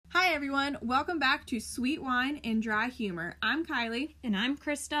Hi everyone, welcome back to Sweet Wine and Dry Humor. I'm Kylie. And I'm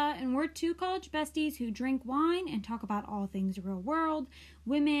Krista, and we're two college besties who drink wine and talk about all things real world,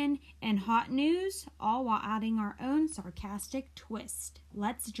 women, and hot news, all while adding our own sarcastic twist.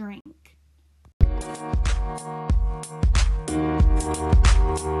 Let's drink.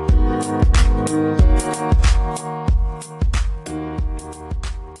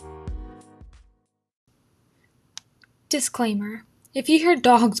 Disclaimer. If you hear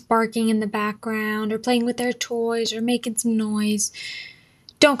dogs barking in the background or playing with their toys or making some noise,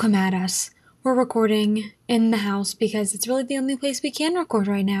 don't come at us. We're recording in the house because it's really the only place we can record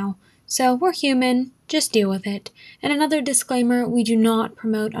right now. So we're human, just deal with it. And another disclaimer, we do not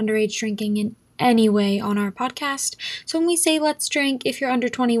promote underage drinking in any way on our podcast. So when we say let's drink, if you're under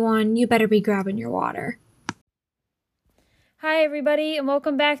 21, you better be grabbing your water. Hi everybody, and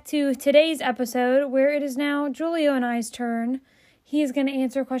welcome back to today's episode where it is now Julio and I's turn. He is going to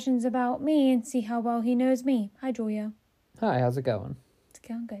answer questions about me and see how well he knows me. Hi, Julio. Hi, how's it going? It's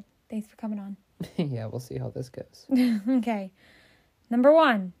going good. Thanks for coming on. Yeah, we'll see how this goes. Okay. Number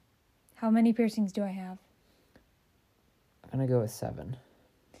 1. How many piercings do I have? I'm going to go with 7.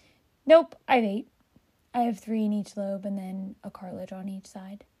 Nope, I have 8. I have 3 in each lobe and then a cartilage on each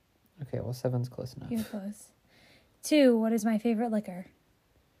side. Okay, well, 7's close enough. You're close. 2. What is my favorite liquor?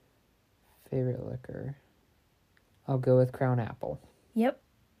 Favorite liquor? I'll go with Crown Apple. Yep.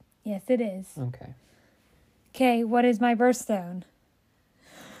 Yes, it is. Okay. Okay, what is my birthstone?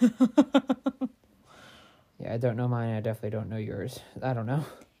 Yeah, I don't know mine. I definitely don't know yours. I don't know.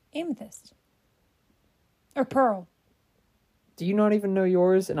 Amethyst. Or pearl. Do you not even know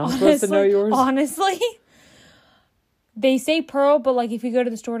yours and I'm supposed to know yours? Honestly, they say pearl, but like if you go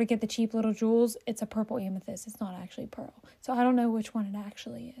to the store to get the cheap little jewels, it's a purple amethyst. It's not actually pearl. So I don't know which one it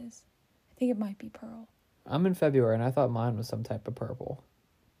actually is. I think it might be pearl. I'm in February and I thought mine was some type of purple.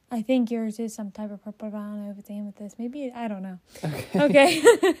 I think yours is some type of purple, but I don't know if it's amethyst. Maybe, I don't know. Okay.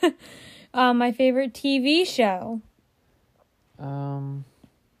 My favorite TV show.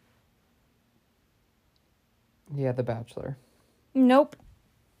 Yeah, The Bachelor. Nope.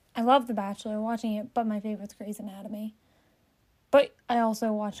 I love The Bachelor, watching it, but my favorite's Grey's Anatomy. But I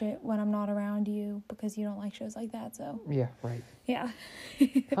also watch it when I'm not around you because you don't like shows like that, so. Yeah, right. Yeah.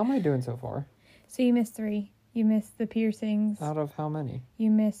 How am I doing so far? So you missed 3. You missed the piercings. Out of how many? You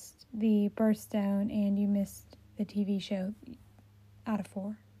missed the birthstone, and you missed the TV show. Out of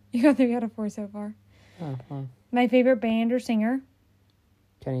 4. You got 3 out of 4 so far. Oh, well. My favorite band or singer?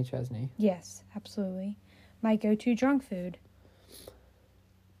 Kenny Chesney. Yes, absolutely. My go-to drunk food?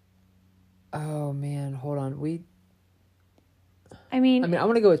 Oh, man, hold on. I mean, I'm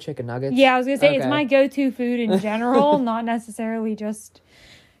going to go with chicken nuggets. Yeah, I was going to say, It's Okay. my go-to food in general, not necessarily just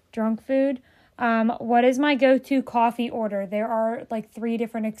drunk food. What is my go-to coffee order? There are like 3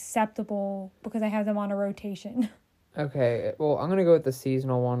 different acceptable because I have them on a rotation. Okay, well, I'm going to go with the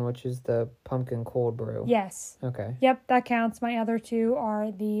seasonal one, which is the pumpkin cold brew. Yes. Okay. Yep, that counts. My other 2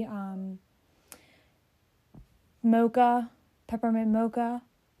 are the mocha, peppermint mocha,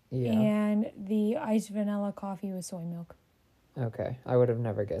 Yeah. and the iced vanilla coffee with soy milk. Okay, I would have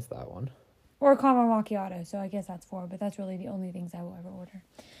never guessed that one. Or caramel macchiato, so I guess that's 4, but that's really the only things I will ever order.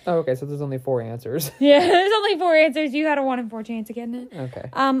 Oh, okay, so there's only 4 answers. Yeah, there's only 4 answers. You had a 1 in 4 chance of getting it. Okay.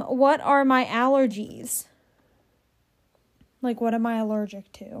 What are my allergies? Like, what am I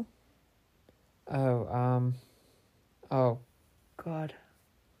allergic to? Oh, God.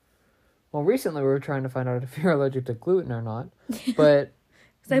 Well, recently we were trying to find out if you're allergic to gluten or not, but...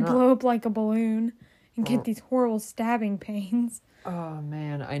 Because I blow up like a balloon and get these horrible stabbing pains. Oh,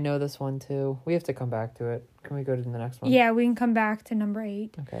 man, I know this one, too. We have to come back to it. Can we go to the next one? Yeah, we can come back to number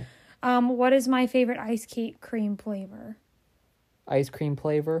 8. Okay. What is my favorite ice cream flavor? Ice cream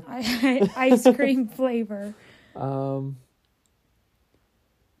flavor? Ice cream flavor. I don't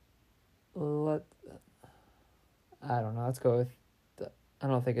know. Let's go with... I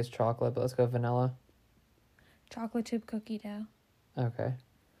don't think it's chocolate, but let's go vanilla. Chocolate chip cookie dough. Okay.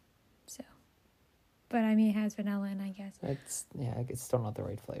 So. But I mean, it has vanilla in, I guess. It's still not the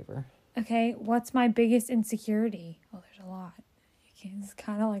right flavor. Okay, what's my biggest insecurity? Well, there's a lot. It's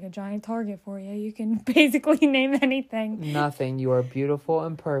kind of like a giant target for you. You can basically name anything. Nothing. You are beautiful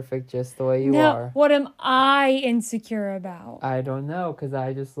and perfect just the way you are. What am I insecure about? I don't know, because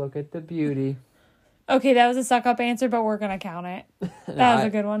I just look at the beauty. Okay, that was a suck-up answer, but we're going to count it. That was a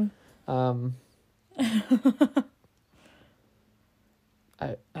good one. I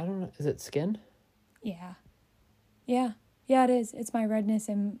don't know. Is it skin? Yeah. Yeah, it is. It's my redness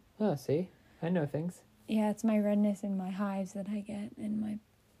and... Oh, see? I know things. Yeah, it's my redness and my hives that I get and my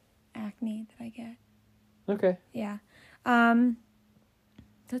acne that I get. Okay. Yeah.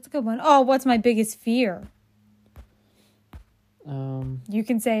 That's a good one. Oh, what's my biggest fear? You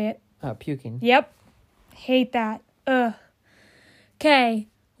can say it. Puking. Yep. Hate that. Ugh. Okay.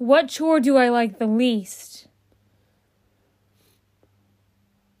 What chore do I like the least?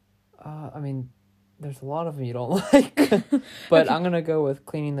 I mean, there's a lot of them you don't like. But I'm going to go with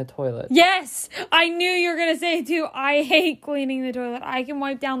cleaning the toilet. Yes! I knew you were going to say it too. I hate cleaning the toilet. I can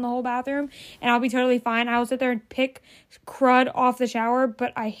wipe down the whole bathroom and I'll be totally fine. I'll sit there and pick crud off the shower,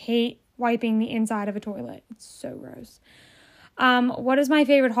 but I hate wiping the inside of a toilet. It's so gross. What is my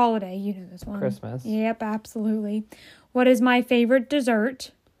favorite holiday? You know this one. Christmas. Yep, absolutely. What is my favorite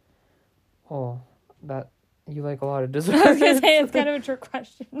dessert? Oh, that... You like a lot of desserts. I was going to say, it's kind of a trick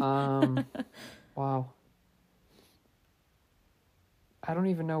question. Wow. I don't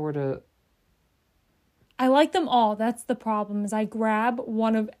even know where to... I like them all. That's the problem, is I grab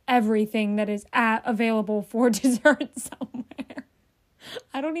one of everything that is available for dessert somewhere.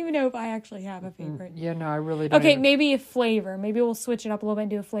 I don't even know if I actually have a favorite. Yeah, no, I really don't. Okay, maybe a flavor. Maybe we'll switch it up a little bit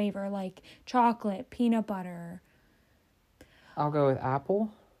and do a flavor, like chocolate, peanut butter. I'll go with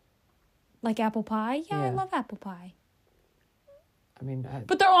apple. Like apple pie? Yeah, I Yeah. love apple pie. I mean...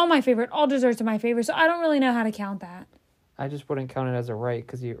 But they're all my favorite. All desserts are my favorite, so I don't really know how to count that. I just wouldn't count it as a right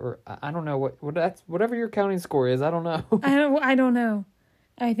because I don't know what that's whatever your counting score is. I don't know. I don't know.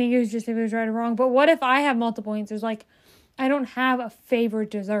 I think it was just if it was right or wrong. But what if I have multiple answers? Like, I don't have a favorite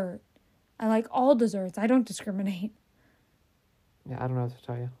dessert. I like all desserts. I don't discriminate. Yeah, I don't know what to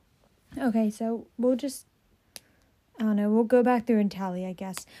tell you. Okay, so we'll just... I don't know. We'll go back through and tally, I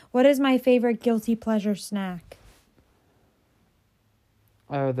guess. What is my favorite guilty pleasure snack?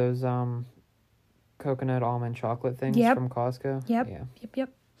 Oh, those coconut almond chocolate things Yep. from Costco. Yep. Yeah. Yep.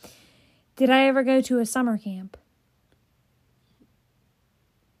 Did I ever go to a summer camp?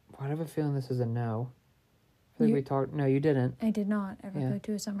 I have a feeling this is a no. I feel like we talked. No, you didn't. I did not ever Yeah. go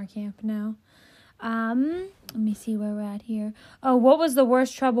to a summer camp, no. Let me see where we're at here. Oh, what was the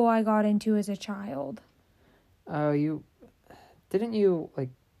worst trouble I got into as a child? Oh, didn't you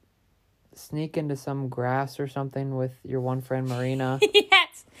like sneak into some grass or something with your one friend Marina?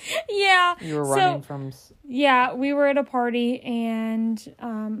 Yes. Yeah. You were running from... Yeah, we were at a party and,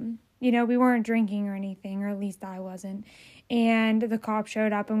 we weren't drinking or anything, or at least I wasn't. And the cop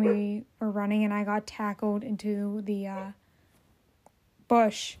showed up and we were running and I got tackled into the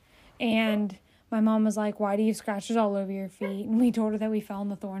bush. And my mom was like, "Why do you have scratches all over your feet?" And we told her that we fell in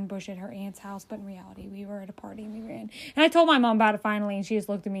the thorn bush at her aunt's house, but in reality, we were at a party and we ran. And I told my mom about it finally, and she just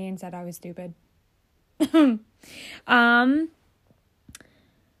looked at me and said I was stupid.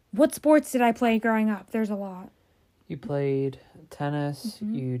 What sports did I play growing up? There's a lot. You played tennis.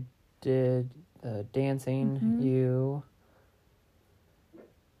 Mm-hmm. You did dancing. Mm-hmm.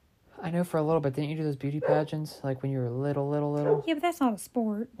 I know for a little bit, didn't you do those beauty pageants like when you were little? Yeah, but that's not a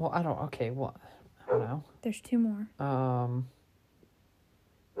sport. Well, I don't know. There's two more.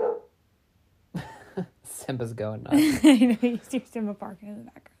 Simba's going nuts. I know, you see Simba barking in the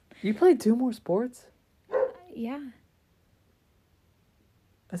background. You played two more sports? Yeah.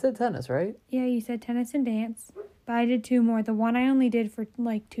 I said tennis, right? Yeah, you said tennis and dance. But I did two more. The one I only did for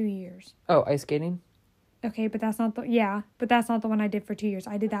like 2 years. Oh, ice skating? Okay, but that's not the one I did for 2 years.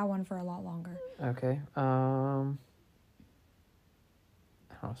 I did that one for a lot longer. Okay. I don't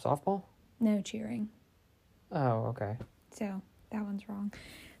know, softball? No cheering. Oh, okay. So, that one's wrong.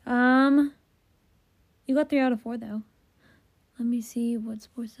 You got 3 out of 4 though. Let me see, what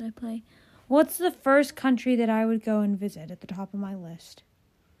sports did I play? What's the first country that I would go and visit at the top of my list?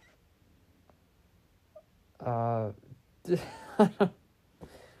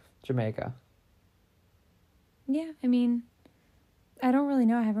 Jamaica. Yeah, I mean, I don't really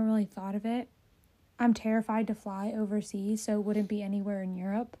know. I haven't really thought of it. I'm terrified to fly overseas, so it wouldn't be anywhere in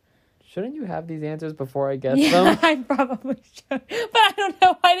Europe. Shouldn't you have these answers before I guess Yeah, them? I probably should. But I don't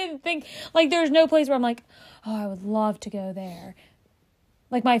know. I didn't think, like, there's no place where I'm like, oh, I would love to go there.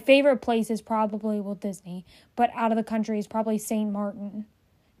 Like, my favorite place is probably Walt Disney, but out of the country is probably St. Martin.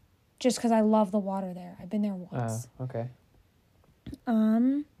 Just because I love the water there. I've been there once. Oh, okay.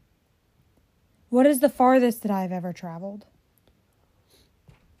 What is the farthest that I've ever traveled?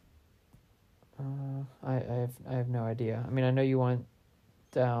 I have no idea. I mean, I know you went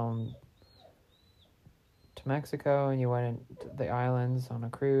down to Mexico and you went into the islands on a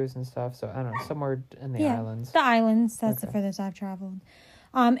cruise and stuff. So I don't know, somewhere in the islands. The islands. That's the Okay. furthest I've traveled.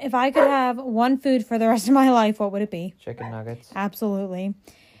 If I could have one food for the rest of my life, what would it be? Chicken nuggets. Absolutely.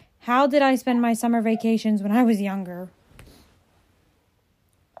 How did I spend my summer vacations when I was younger?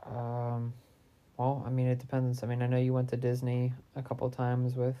 Well, I mean, it depends. I mean, I know you went to Disney a couple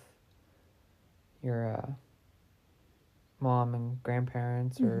times with your mom and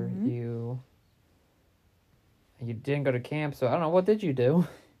grandparents, or you didn't go to camp, so I don't know, what did you do?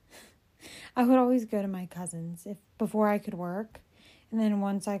 I would always go to my cousins before I could work. And then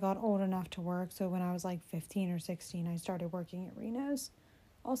once I got old enough to work, so when I was like 15 or 16, I started working at Reno's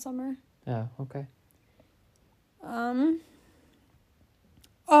all summer. Oh, okay.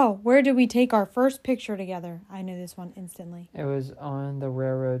 Oh, where did we take our first picture together? I knew this one instantly. It was on the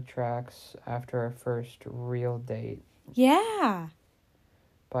railroad tracks after our first real date. Yeah.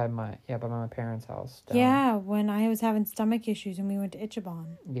 By my parents' house. Yeah, when I was having stomach issues and we went to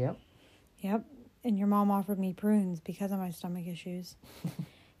Ichiban. Yep. Yep. And your mom offered me prunes because of my stomach issues.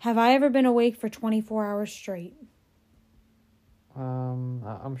 Have I ever been awake for 24 hours straight?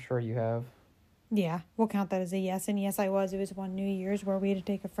 I'm sure you have. Yeah, we'll count that as a yes. And yes, I was. It was one New Year's where we had to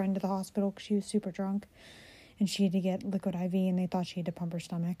take a friend to the hospital because she was super drunk. And she had to get liquid IV and they thought she had to pump her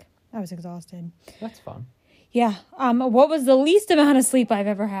stomach. I was exhausted. That's fun. Yeah. What was the least amount of sleep I've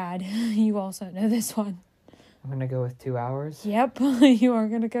ever had? You also know this one. I'm going to go with 2 hours. Yep. You are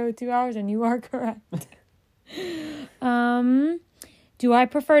going to go with 2 hours and you are correct. Do I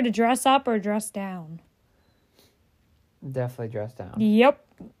prefer to dress up or dress down? Definitely dress down. Yep.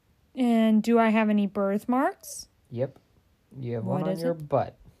 And do I have any birthmarks? Yep. You have What one on is your it?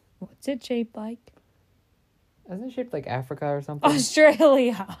 butt. What's it shaped like? Isn't it shaped like Africa or something?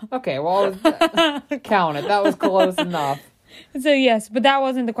 Australia. Okay, well, count it. That was close enough. So yes, but that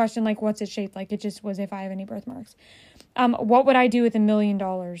wasn't the question, like, what's it shaped like? It just was if I have any birthmarks. What would I do with $1 million?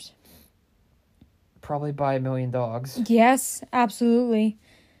 Probably buy 1 million dogs. Yes, absolutely.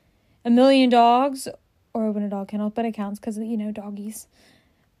 1 million dogs, or open a dog kennel, but it counts because, you know, doggies.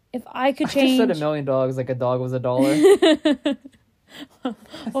 If I could change... I just said $1 million like a dog was $1.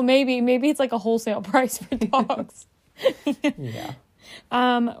 Well, maybe it's like a wholesale price for dogs. Yeah.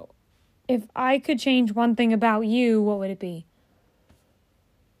 If I could change one thing about you, what would it be?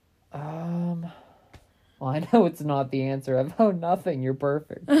 Well, I know it's not the answer. About nothing. You're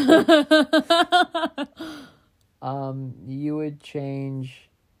perfect. You would change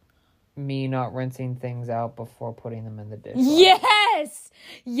me not rinsing things out before putting them in the dishwasher.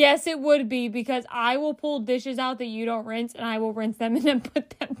 Yes, it would be, because I will pull dishes out that you don't rinse, and I will rinse them and then put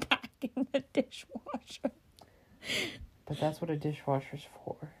them back in the dishwasher. But that's what a dishwasher's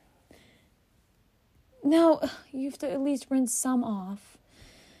for. No, you have to at least rinse some off.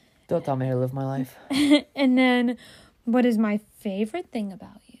 Don't tell me how to live my life. And then, what is my favorite thing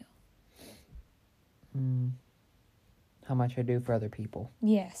about you? How much I do for other people.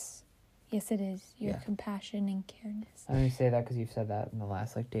 Yes, it is. Your Yeah. compassion and careness. I only say that because you've said that in the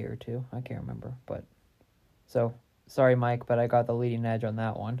last day or two. I can't remember, but so sorry, Mike, but I got the leading edge on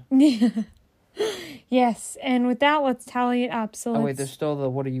that one. Yes, and with that, let's tally it up. So Wait, there's still the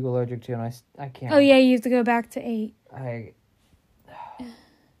what are you allergic to, and I can't. Oh yeah, you have to go back to 8.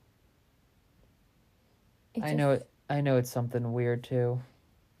 I know it's something weird too.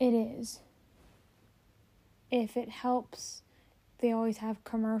 It is. If it helps, they always have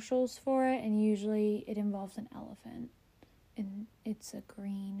commercials for it, and usually it involves an elephant. And it's a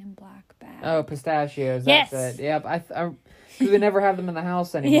green and black bag. Oh, pistachios. Yes. That's it. Yep. We never have them in the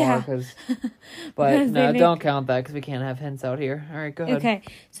house anymore. Yeah. But Because no, they don't count that because we can't have hints out here. All right, go ahead. Okay,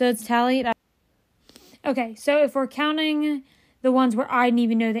 so it's tallied up. Okay, so if we're counting the ones where I didn't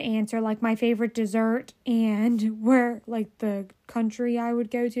even know the answer, like my favorite dessert and where, like, the country I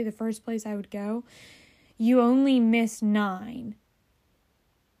would go to, the first place I would go, you only missed 9.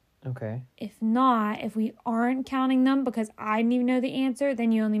 Okay. If not, if we aren't counting them because I didn't even know the answer,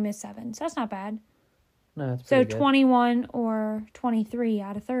 then you only miss 7. So that's not bad. No, that's So pretty good. 21 or 23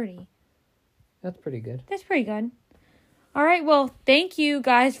 out of 30. That's pretty good. That's pretty good. All right, well, thank you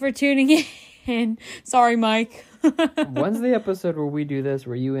guys for tuning in. Sorry, Mike. When's the episode where we do this,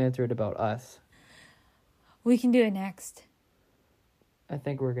 where you answered about us? We can do it next. I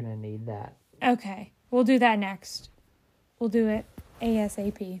think we're going to need that. Okay, we'll do that next. We'll do it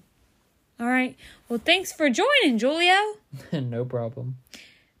ASAP. All right. Well, thanks for joining, Julio. No problem.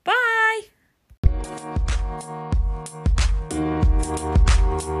 Bye.